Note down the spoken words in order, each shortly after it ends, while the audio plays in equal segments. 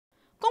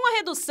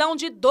redução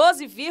de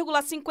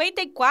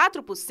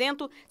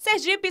 12,54%,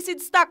 Sergipe se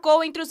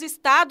destacou entre os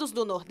estados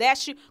do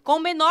Nordeste com o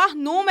menor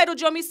número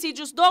de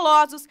homicídios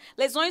dolosos,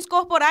 lesões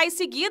corporais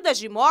seguidas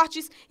de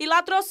mortes e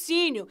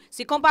latrocínio,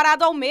 se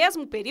comparado ao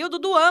mesmo período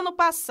do ano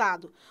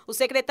passado. O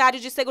secretário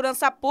de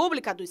Segurança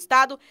Pública do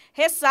estado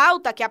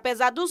ressalta que,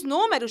 apesar dos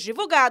números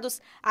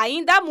divulgados,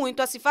 ainda há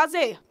muito a se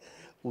fazer.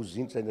 Os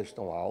índices ainda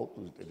estão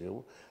altos,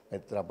 entendeu? A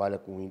gente trabalha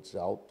com índice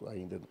alto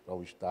ainda para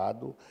o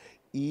estado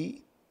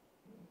e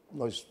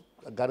nós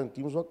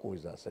garantimos uma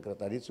coisa: a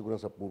Secretaria de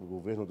Segurança Pública, o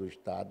governo do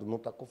estado, não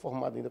está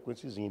conformado ainda com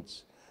esses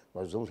índices.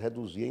 Nós vamos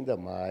reduzir ainda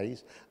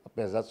mais,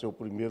 apesar de ser o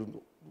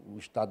primeiro o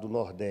estado do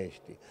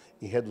Nordeste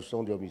em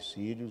redução de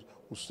homicídios,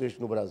 o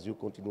sexto no Brasil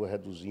continua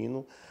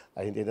reduzindo,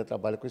 a gente ainda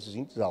trabalha com esses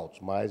índices altos,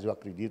 mas eu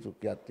acredito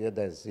que até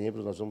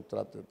dezembro nós vamos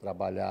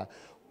trabalhar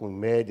com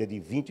média de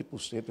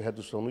 20% de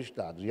redução no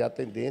estado. E a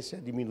tendência é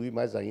diminuir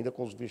mais ainda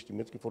com os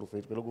investimentos que foram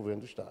feitos pelo governo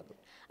do estado.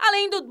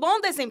 Além do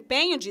bom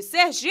desempenho de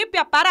Sergipe,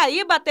 a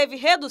Paraíba teve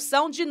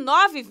redução de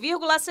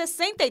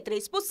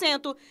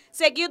 9,63%,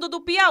 seguido do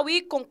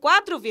Piauí com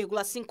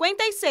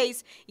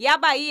 4,56% e a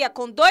Bahia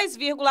com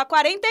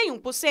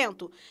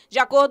 2,41%. De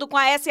acordo com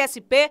a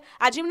SSP,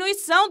 a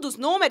diminuição dos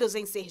números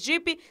em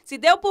Sergipe se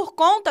deu por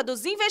conta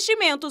dos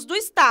investimentos do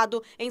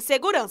estado em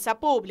segurança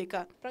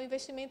pública. Para o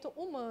investimento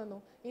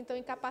humano, então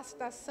em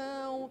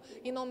capacitação,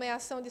 em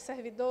nomeação de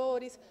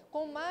servidores,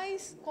 com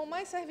mais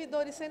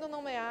servidores sendo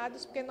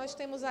nomeados, porque nós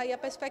temos aí a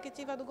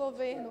perspectiva do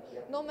governo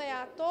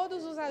nomear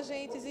todos os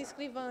agentes e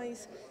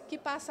escrivães que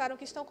passaram,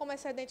 que estão como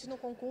excedentes no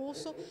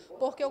concurso,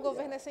 porque o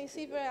governo é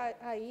sensível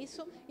a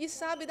isso e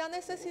sabe da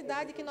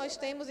necessidade que nós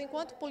temos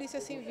enquanto Polícia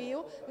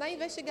Civil na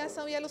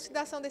investigação e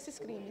elucidação desses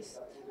crimes.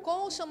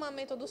 Com o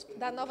chamamento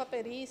da nova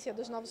perícia,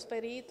 dos novos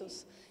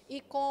peritos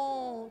e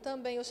com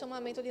também o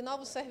chamamento de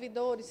novos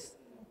servidores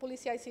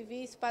policiais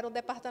civis para o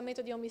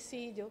Departamento de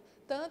Homicídio,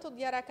 tanto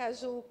de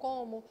Aracaju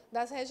como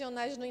das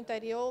regionais do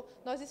interior,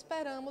 nós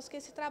esperamos que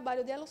esse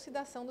trabalho de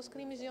elucidação dos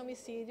crimes de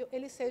homicídio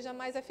ele seja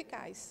mais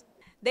eficaz.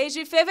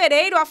 Desde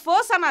fevereiro, a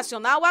Força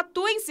Nacional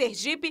atua em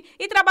Sergipe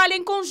e trabalha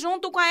em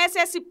conjunto com a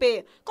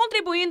SSP,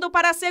 contribuindo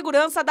para a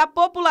segurança da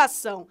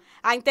população.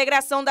 A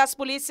integração das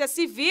polícias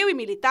civil e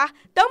militar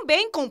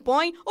também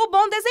compõe o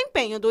bom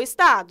desempenho do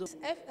estado.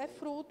 É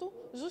fruto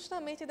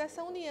justamente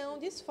dessa união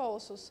de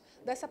esforços,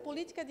 dessa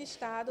política de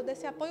estado,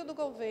 desse apoio do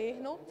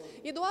governo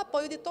e do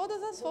apoio de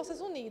todas as forças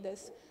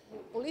unidas.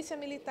 Polícia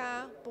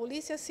Militar,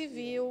 Polícia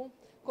Civil,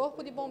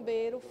 Corpo de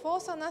Bombeiro,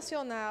 Força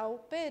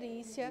Nacional,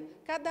 Perícia,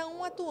 cada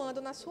um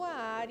atuando na sua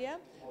área,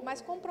 mas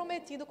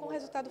comprometido com o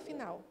resultado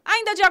final.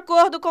 Ainda de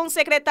acordo com o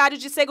secretário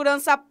de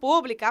Segurança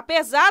Pública,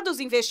 apesar dos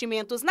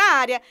investimentos na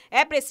área,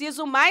 é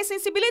preciso mais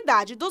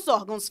sensibilidade dos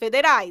órgãos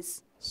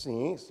federais.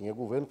 Sim, o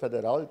governo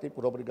federal ele tem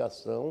por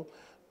obrigação,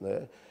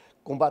 né,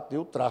 combater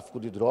o tráfico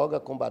de droga,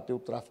 combater o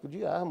tráfico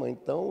de arma.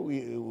 Então,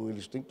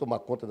 eles têm que tomar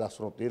conta das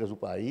fronteiras do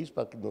país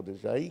para que não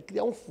deixar e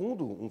criar um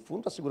fundo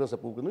da segurança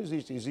pública. Não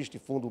existe. Existe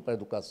fundo para a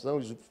educação,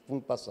 existe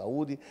fundo para a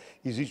saúde,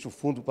 existe o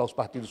fundo para os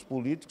partidos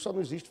políticos, só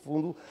não existe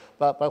fundo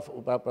para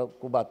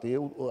combater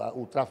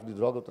o tráfico de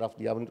droga, o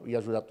tráfico de arma e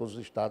ajudar todos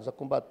os estados a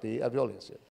combater a violência.